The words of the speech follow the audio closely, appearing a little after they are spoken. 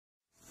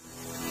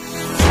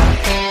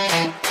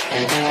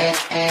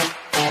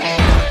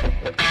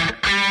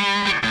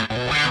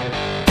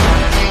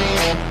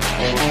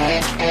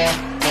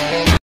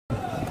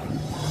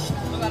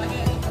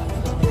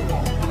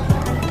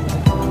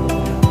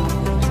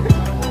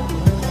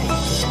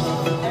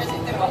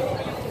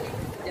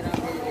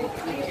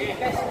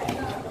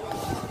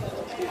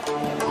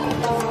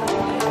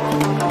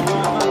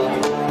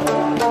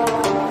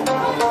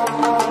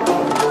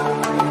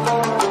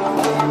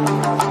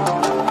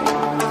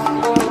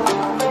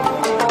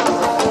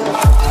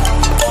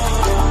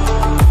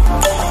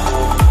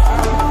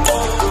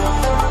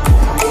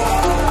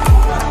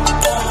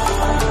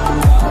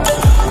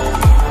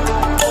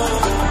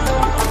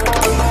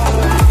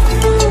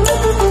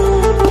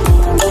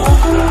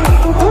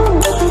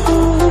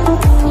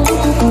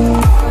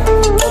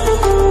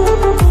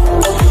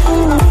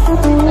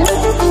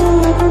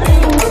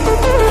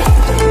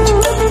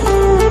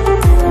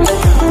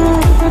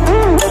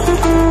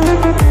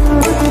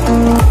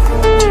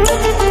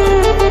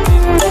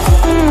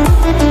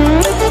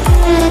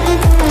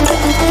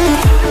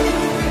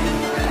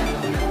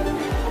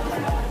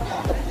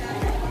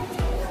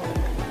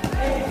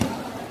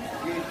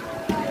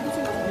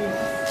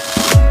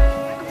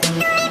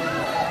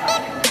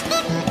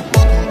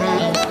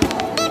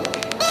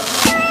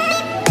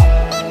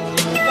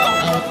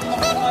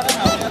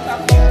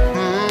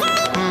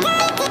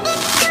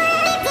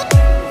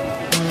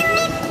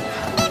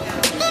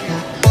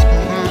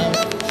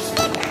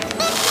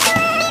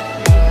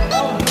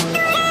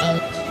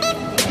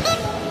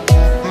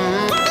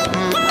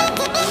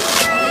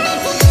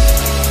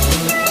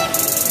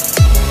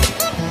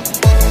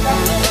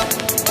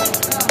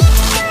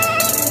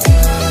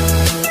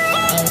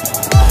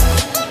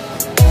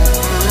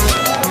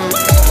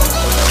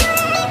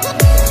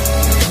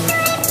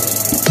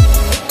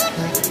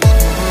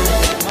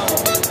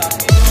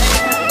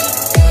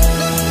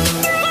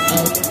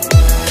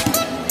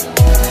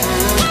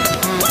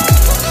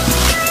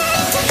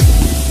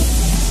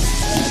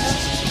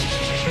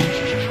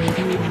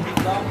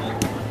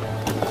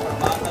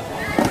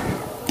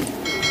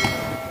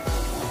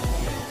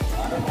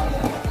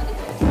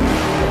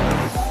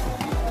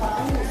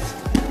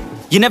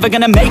you're never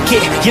gonna make it.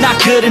 You're not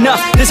good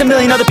enough, there's a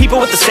million other people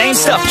with the same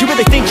stuff. You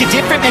really think you're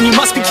different? Man, you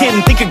must be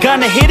kidding. Think you're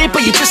gonna hit it,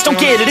 but you just don't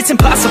get it. It's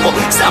impossible,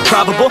 it's not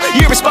probable,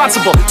 you're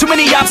irresponsible. Too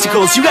many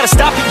obstacles, you gotta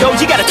stop it, yo.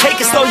 You gotta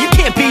take it slow, you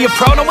can't be a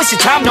pro. Don't waste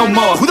your time no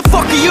more. Who the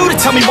fuck are you to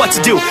tell me what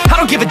to do? I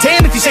don't give a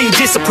damn if you say you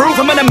disapprove.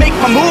 I'm gonna make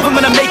my move, I'm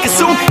gonna make it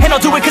soon. And I'll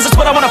do it cause it's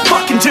what I wanna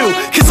fucking do.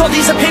 Cause all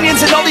these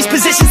opinions and all these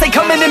positions, they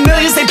come in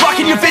millions, they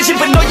blocking your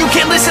vision. But no, you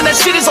can't listen, that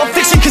shit is all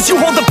fiction. Cause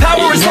you hold the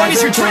power as long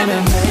as you're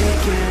dreaming.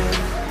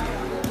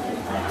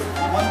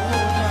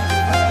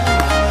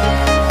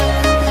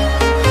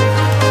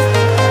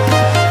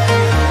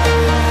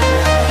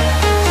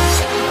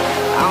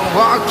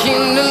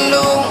 Walking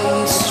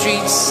alone, the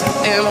streets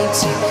are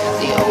empty.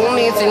 The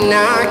only thing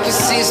I can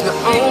see is my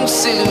own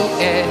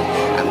silhouette.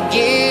 I'm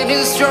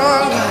getting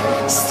stronger,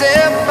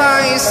 step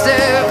by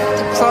step.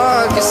 The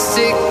clock is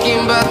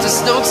ticking, but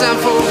there's no time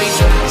for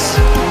regrets.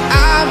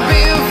 I've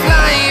been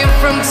flying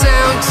from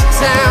town to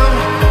town,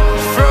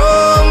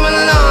 from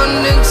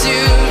London to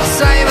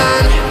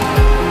Taiwan.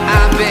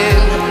 I've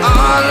been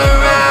all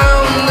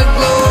around the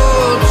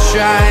globe,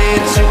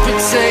 trying to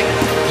protect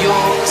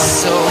your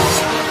soul.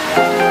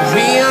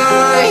 We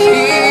are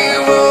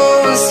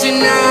heroes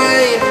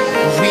tonight.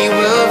 We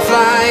will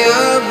fly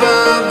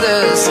above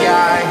the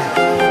sky.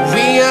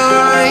 We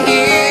are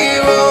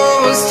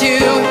heroes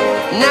tonight.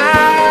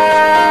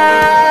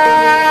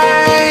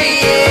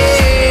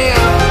 Yeah.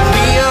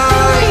 We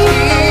are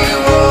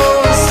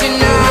heroes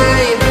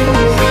tonight.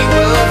 We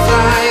will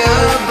fly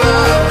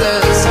above the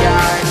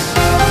sky.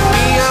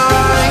 We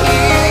are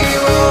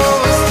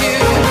heroes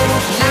tonight.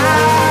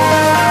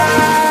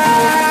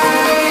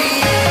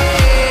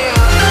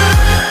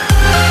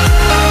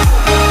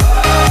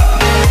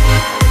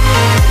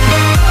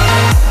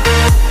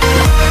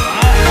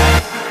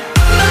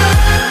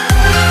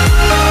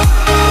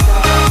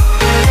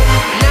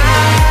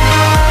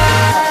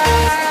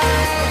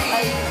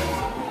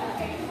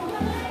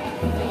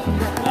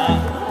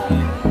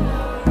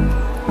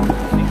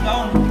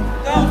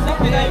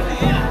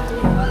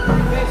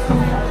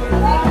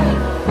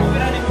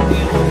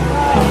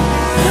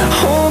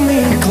 Hold me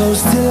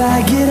close till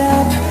I get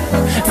up.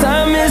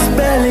 Time is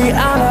barely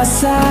on our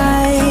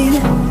side.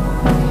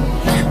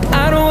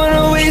 I don't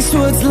wanna waste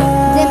what's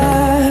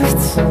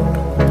left.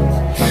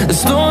 The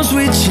storms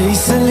we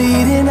chase are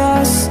leading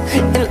us,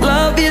 and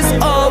love is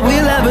all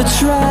we'll ever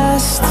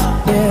trust.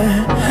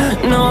 Yeah,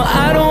 no,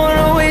 I don't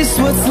wanna waste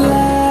what's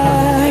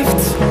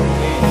left.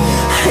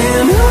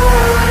 And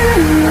on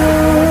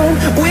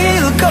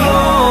we'll go,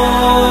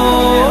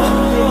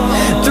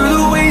 through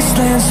the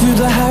wastelands, through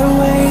the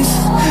highways,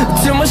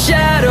 till my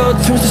shadow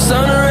turns to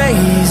sun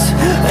rays.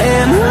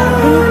 And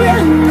on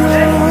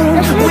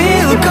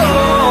we'll go,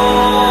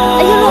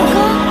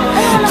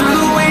 through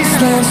the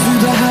wastelands,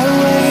 through the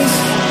highways,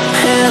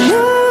 and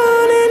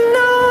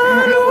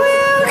on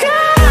we'll go.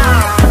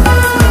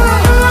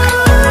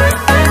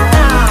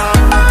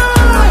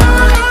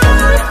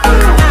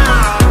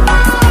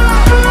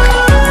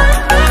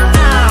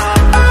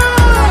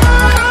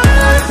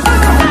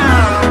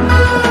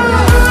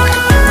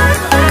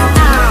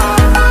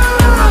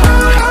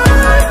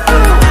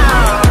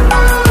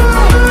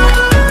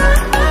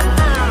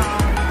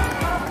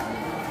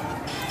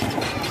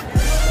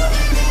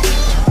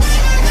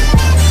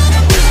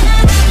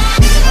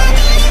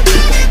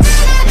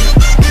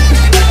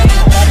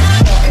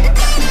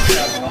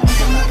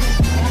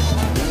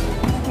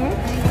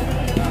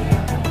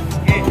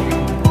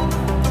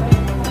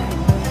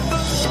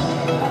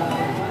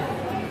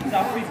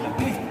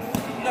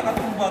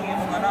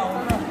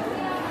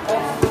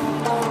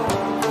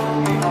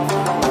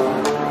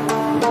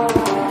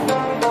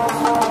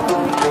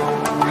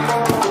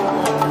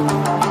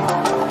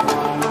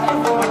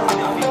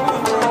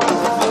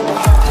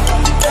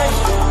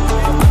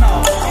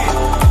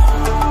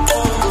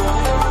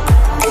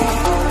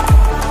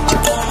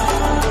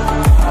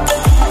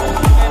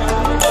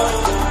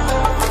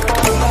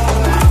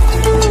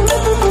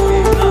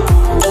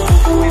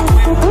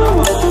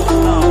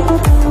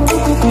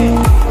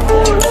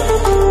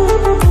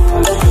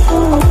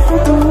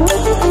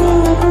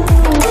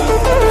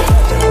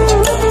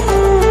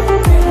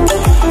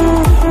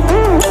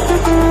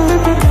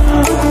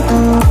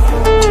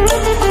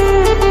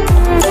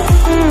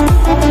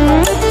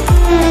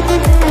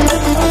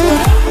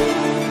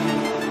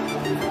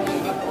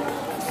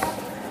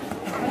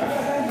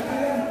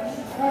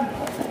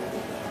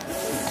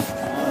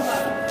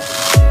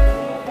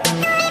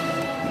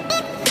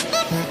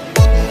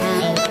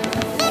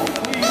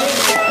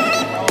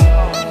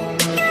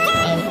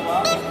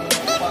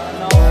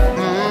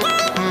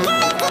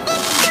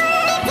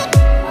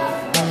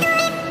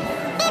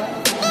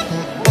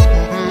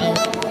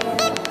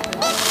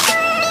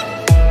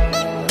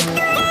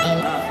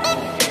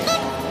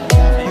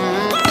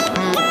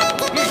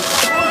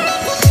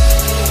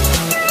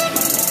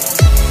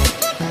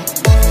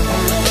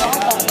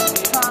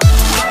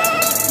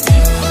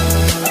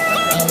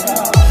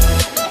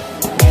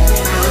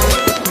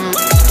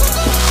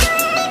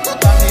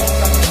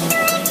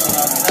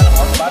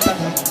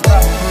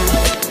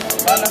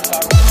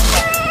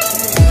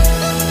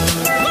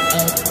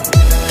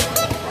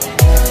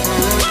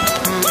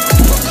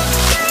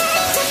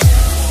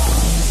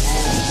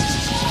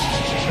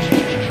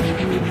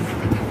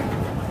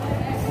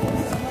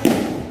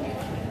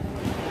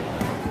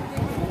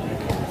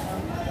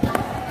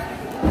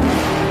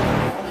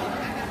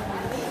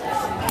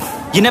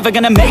 You're never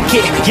gonna make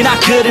it, you're not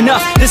good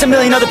enough. There's a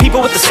million other people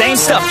with the same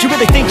stuff. You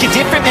really think you're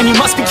different? Man, you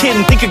must be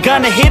kidding. Think you're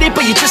gonna hit it,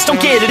 but you just don't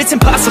get it. It's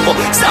impossible,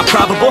 it's not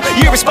probable,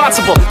 you're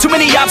irresponsible. Too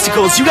many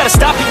obstacles, you gotta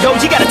stop it, yo.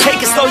 You gotta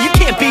take it slow, you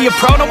can't be a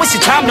pro. Don't waste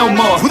your time no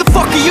more. Who the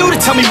fuck are you to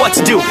tell me what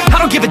to do? I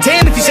don't give a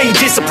damn if you say you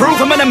disapprove.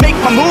 I'm gonna make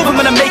my move, I'm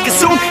gonna make it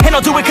soon. And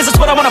I'll do it cause it's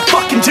what I wanna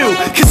fucking do.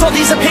 Cause all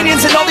these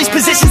opinions and all these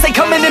positions, they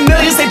come in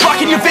millions. They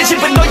blocking your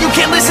vision, but no, you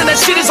can't listen. That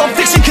shit is all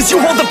fiction. Cause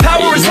you hold the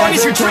power as long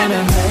as you're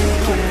dreaming.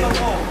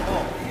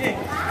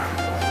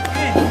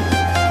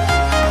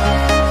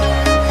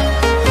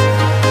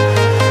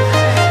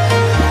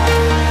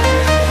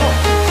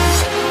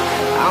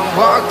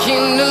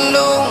 Walking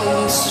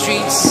alone, the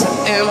streets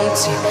are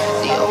empty.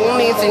 The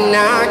only thing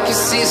I can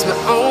see is my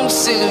own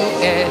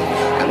silhouette.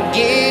 I'm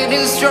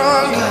getting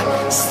stronger,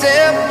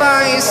 step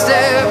by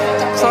step.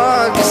 The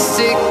clock is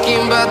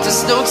ticking, but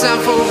there's no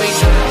time for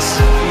regrets.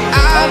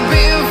 I've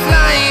been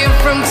flying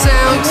from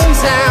town to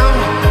town,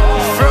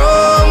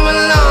 from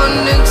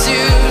London to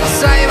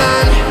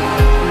Taiwan.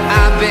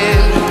 I've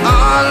been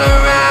all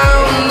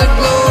around the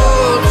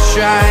globe,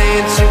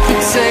 trying to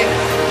protect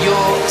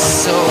your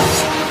soul.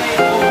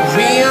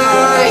 We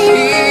are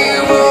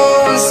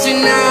heroes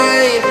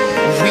tonight.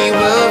 We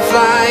will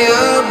fly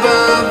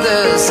above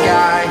the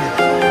sky.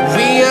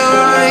 We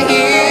are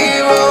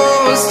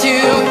heroes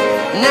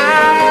tonight.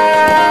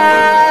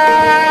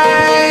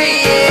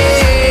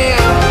 Yeah.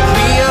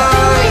 We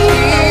are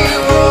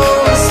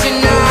heroes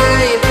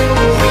tonight.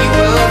 We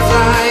will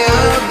fly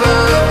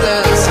above the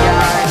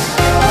sky.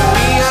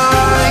 We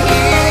are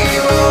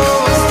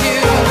heroes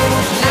tonight.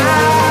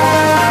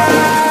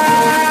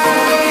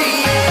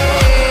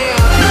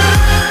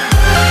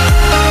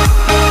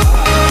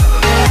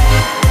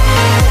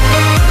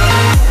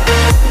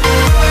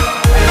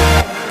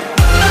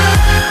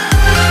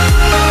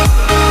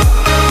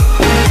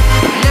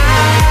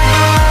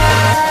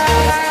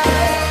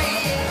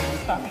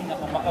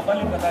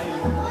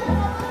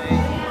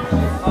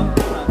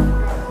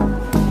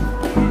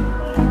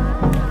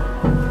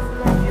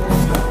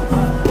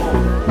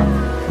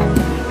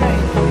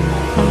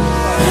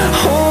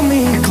 Hold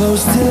me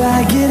close till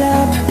I get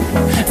up.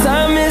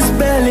 Time is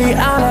barely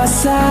on our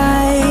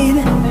side.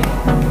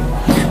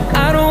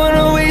 I don't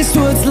wanna waste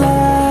what's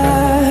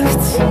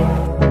left.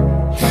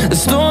 The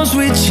storms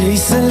we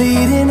chase are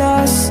leading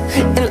us,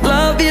 and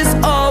love is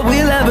all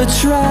we'll ever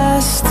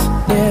trust.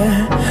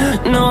 Yeah,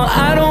 no,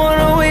 I don't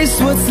wanna waste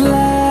what's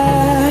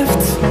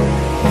left.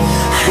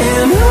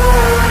 And on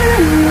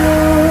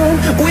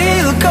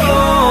we'll go,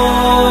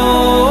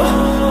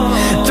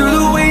 through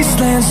the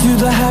wastelands, through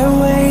the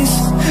highways,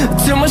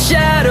 till my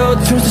shadow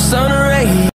turns to sun rays.